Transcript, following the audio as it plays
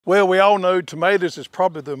Well, we all know tomatoes is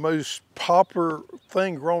probably the most popular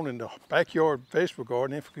thing grown in the backyard vegetable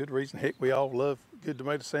garden, and for good reason. Heck, we all love a good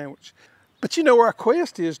tomato sandwich. But you know, our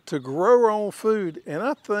quest is to grow our own food, and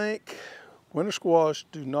I think winter squash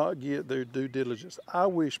do not get their due diligence. I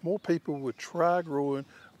wish more people would try growing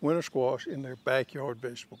winter squash in their backyard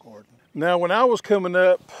vegetable garden. Now, when I was coming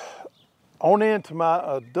up on into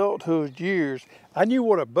my adulthood years, I knew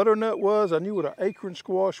what a butternut was, I knew what an acorn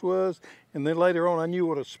squash was, and then later on I knew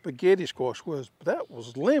what a spaghetti squash was, but that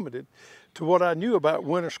was limited to what I knew about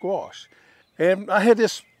winter squash. And I had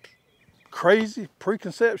this crazy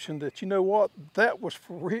preconception that, you know what, that was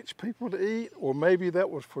for rich people to eat, or maybe that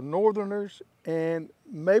was for northerners, and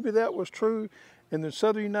maybe that was true in the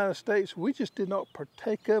southern United States. We just did not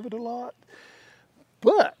partake of it a lot.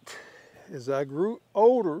 But as I grew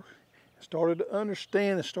older, started to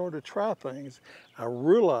understand and started to try things, I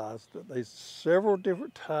realized that there's several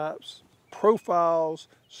different types, profiles,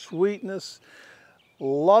 sweetness, a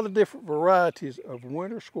lot of different varieties of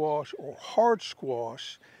winter squash or hard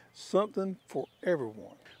squash, something for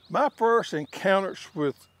everyone. My first encounters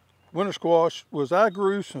with winter squash was I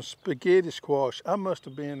grew some spaghetti squash. I must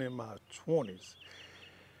have been in my 20s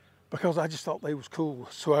because I just thought they was cool.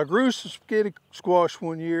 So I grew some spaghetti squash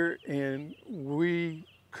one year and we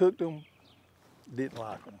cooked them, didn't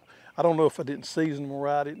like them. I don't know if I didn't season them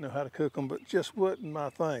right, I didn't know how to cook them, but just wasn't my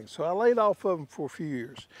thing. So I laid off of them for a few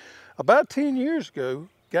years. About 10 years ago,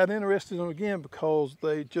 got interested in them again because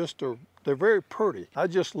they're very pretty. I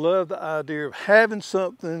just love the idea of having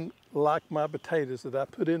something like my potatoes that I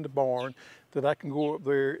put in the barn that I can go up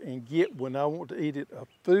there and get when I want to eat it. A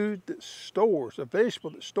food that stores, a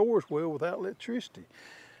vegetable that stores well without electricity.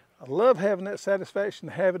 I love having that satisfaction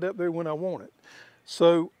to have it up there when I want it.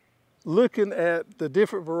 So looking at the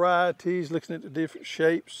different varieties, looking at the different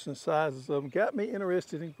shapes and sizes of them, got me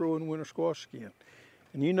interested in growing winter squash again.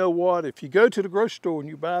 And you know what? If you go to the grocery store and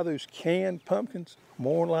you buy those canned pumpkins,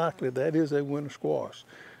 more than likely that is a winter squash.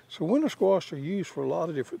 So winter squash are used for a lot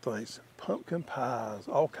of different things. Pumpkin pies,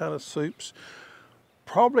 all kind of soups.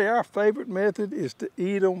 Probably our favorite method is to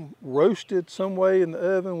eat them roasted some way in the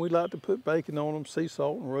oven. We like to put bacon on them, sea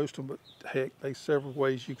salt, and roast them, but heck, there's several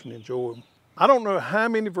ways you can enjoy them. I don't know how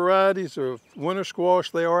many varieties of winter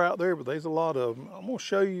squash there are out there, but there's a lot of them. I'm gonna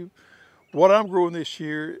show you what I'm growing this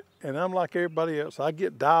year, and I'm like everybody else. I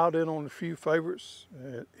get dialed in on a few favorites,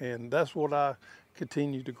 and that's what I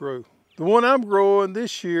continue to grow. The one I'm growing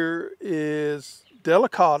this year is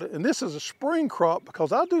Delicata, and this is a spring crop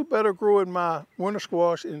because I do better growing my winter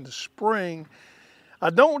squash in the spring. I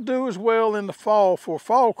don't do as well in the fall for a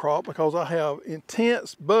fall crop because I have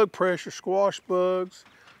intense bug pressure, squash bugs.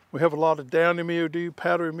 We have a lot of downy mildew,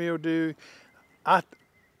 powdery mildew. I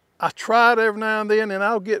try it every now and then, and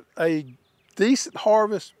I'll get a decent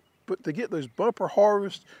harvest, but to get those bumper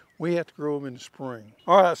harvests, we have to grow them in the spring.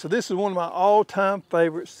 All right, so this is one of my all-time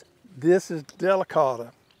favorites. This is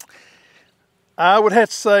Delicata. I would have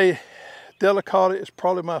to say Delicata is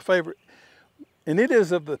probably my favorite, and it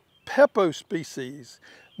is of the Pepo species.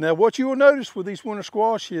 Now, what you will notice with these winter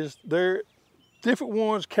squash is they're different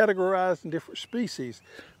ones categorized in different species.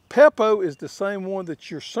 Pepo is the same one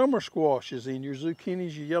that your summer squash is in, your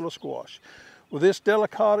zucchinis, your yellow squash. Well, this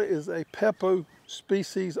Delicata is a Pepo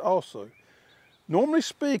species also. Normally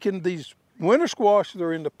speaking, these winter squashes that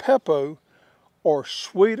are in the Pepo are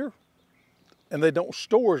sweeter and they don't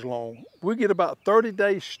store as long. We get about 30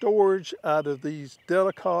 days storage out of these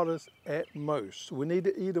Delicatas at most. So we need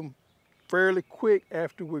to eat them fairly quick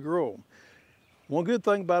after we grow them. One good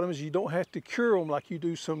thing about them is you don't have to cure them like you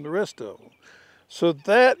do some of the rest of them. So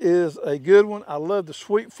that is a good one. I love the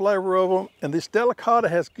sweet flavor of them. And this Delicata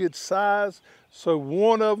has good size. So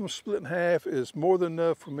one of them split in half is more than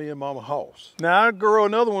enough for me and Mama Hoss. Now I grow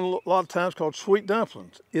another one a lot of times called Sweet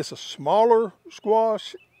Dumplings. It's a smaller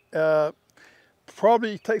squash.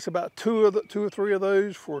 Probably takes about two or three of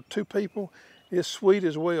those for two people. It's sweet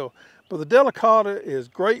as well. But the Delicata is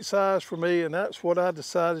great size for me, and that's what I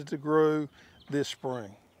decided to grow this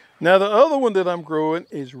spring. Now the other one that I'm growing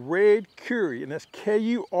is Red Curry, and that's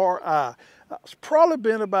K-U-R-I. It's probably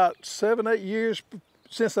been about 7-8 years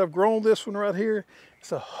since I've grown this one right here.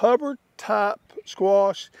 It's a Hubbard type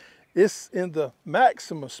squash. It's in the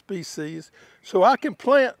Maxima species. So I can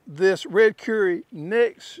plant this Red Curry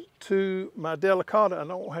next to my Delicata. I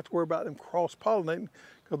don't have to worry about them cross-pollinating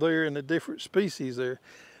because they're in a different species there.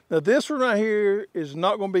 Now this one right here is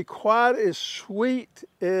not going to be quite as sweet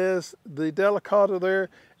as the Delicata there.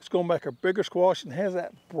 It's going to make a bigger squash and has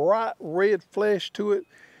that bright red flesh to it.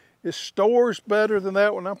 It stores better than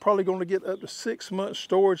that one. I'm probably going to get up to 6 months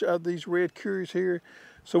storage out of these Red Curries here.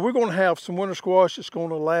 So we're going to have some winter squash that's going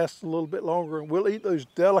to last a little bit longer, and we'll eat those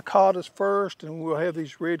delicatas first, and we'll have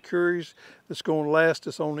these red curries that's going to last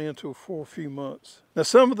us on into for a few months. Now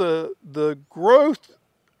some of the growth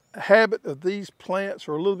habit of these plants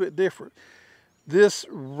are a little bit different. This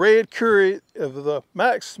red curry of the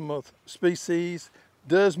Maxima species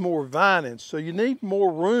does more vining, so you need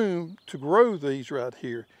more room to grow these right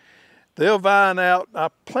here. They'll vine out. I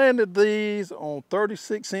planted these on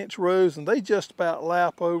 36-inch rows, and they just about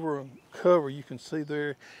lap over and cover, you can see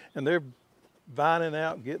there, and they're vining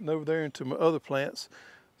out and getting over there into my other plants.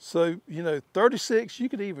 So, you know, 36, you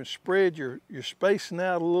could even spread your spacing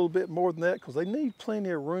out a little bit more than that because they need plenty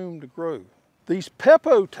of room to grow. These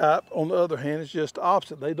Peppo type, on the other hand, is just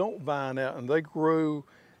opposite. They don't vine out and they grow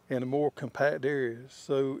in a more compact areas.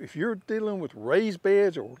 So if you're dealing with raised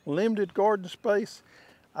beds or limited garden space,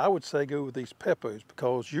 I would say go with these Peppos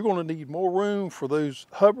because you're going to need more room for those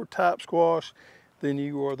Hubbard type squash than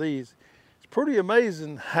you are these. Pretty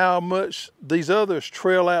amazing how much these others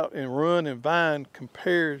trail out and run and vine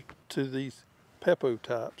compared to these Peppo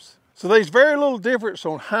types. So there's very little difference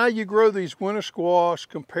on how you grow these winter squash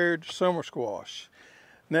compared to summer squash.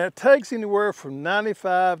 Now it takes anywhere from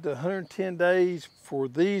 95 to 110 days for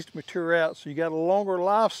these to mature out, so you got a longer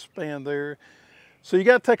lifespan there. So you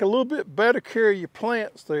got to take a little bit better care of your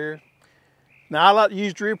plants there. Now I like to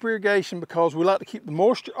use drip irrigation because we like to keep the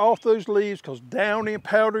moisture off those leaves because downy and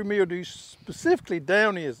powdery mildew, specifically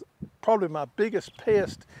downy, is probably my biggest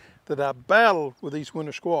pest that I battle with these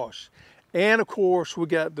winter squash. And of course we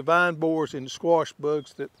got the vine borers and the squash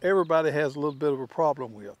bugs that everybody has a little bit of a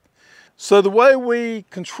problem with. So the way we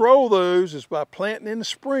control those is by planting in the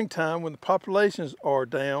springtime when the populations are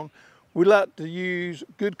down. We like to use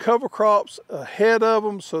good cover crops ahead of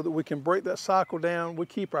them so that we can break that cycle down. We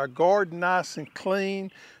keep our garden nice and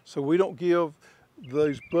clean so we don't give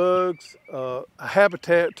those bugs a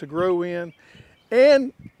habitat to grow in.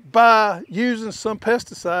 And by using some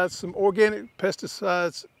pesticides, some organic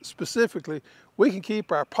pesticides specifically, we can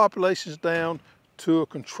keep our populations down to a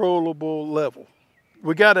controllable level.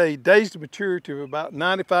 We got a days to maturity of about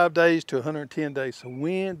 95 days to 110 days. So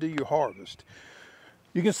when do you harvest?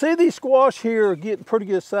 You can see these squash here are getting pretty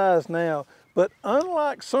good size now, but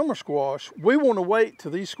unlike summer squash, we want to wait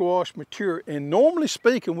till these squash mature. And normally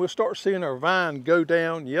speaking, we'll start seeing our vine go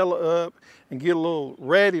down, yellow up, and get a little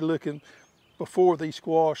ratty looking before these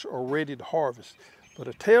squash are ready to harvest. But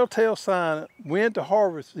a telltale sign when to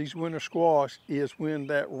harvest these winter squash is when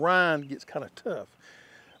that rind gets kind of tough.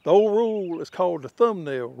 The old rule is called the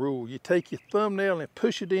thumbnail rule. You take your thumbnail and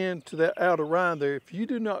push it into that outer rind there. If you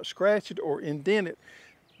do not scratch it or indent it,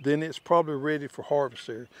 then it's probably ready for harvest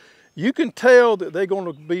there. You can tell that they're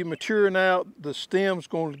going to be maturing out. The stem's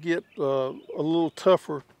going to get a little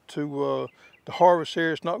tougher to harvest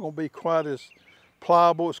there. It's not going to be quite as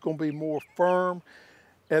pliable. It's going to be more firm.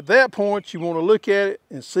 At that point, you want to look at it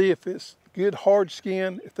and see if it's good hard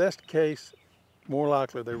skin. If that's the case, more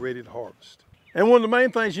likely they're ready to harvest. And one of the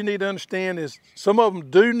main things you need to understand is some of them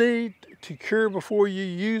do need to cure before you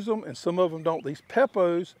use them and some of them don't. These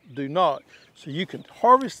Peppos do not. So you can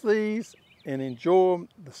harvest these and enjoy them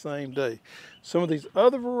the same day. Some of these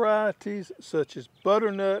other varieties such as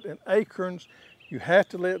Butternut and Acorns, you have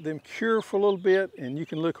to let them cure for a little bit, and you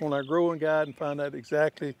can look on our growing guide and find out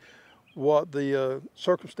exactly what the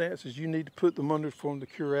circumstances you need to put them under for them to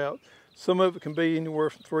cure out. Some of it can be anywhere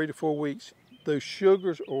from 3 to 4 weeks. Those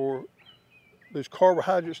sugars or those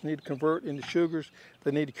carbohydrates need to convert into sugars.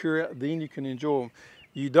 They need to cure out, then you can enjoy them.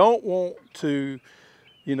 You don't want to,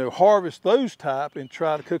 you know, harvest those type and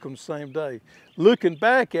try to cook them the same day. Looking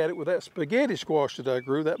back at it with that spaghetti squash that I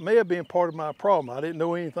grew, that may have been part of my problem. I didn't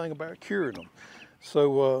know anything about curing them.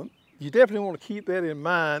 So you definitely want to keep that in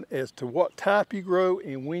mind as to what type you grow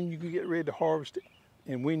and when you can get ready to harvest it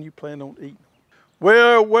and when you plan on eating them.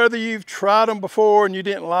 Well, whether you've tried them before and you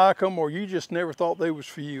didn't like them or you just never thought they was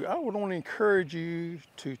for you, I would want to encourage you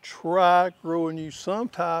to try growing you some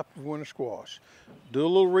type of winter squash. Do a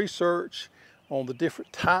little research on the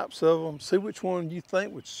different types of them, see which one you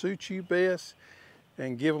think would suit you best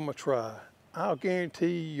and give them a try. I'll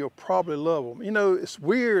guarantee you'll probably love them. You know, it's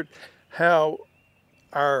weird how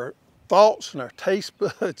our thoughts and our taste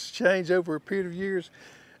buds change over a period of years.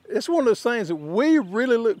 It's one of those things that we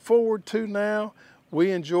really look forward to now.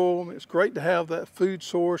 We enjoy them. It's great to have that food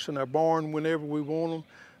source in our barn whenever we want them.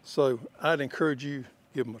 So I'd encourage you to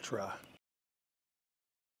give them a try.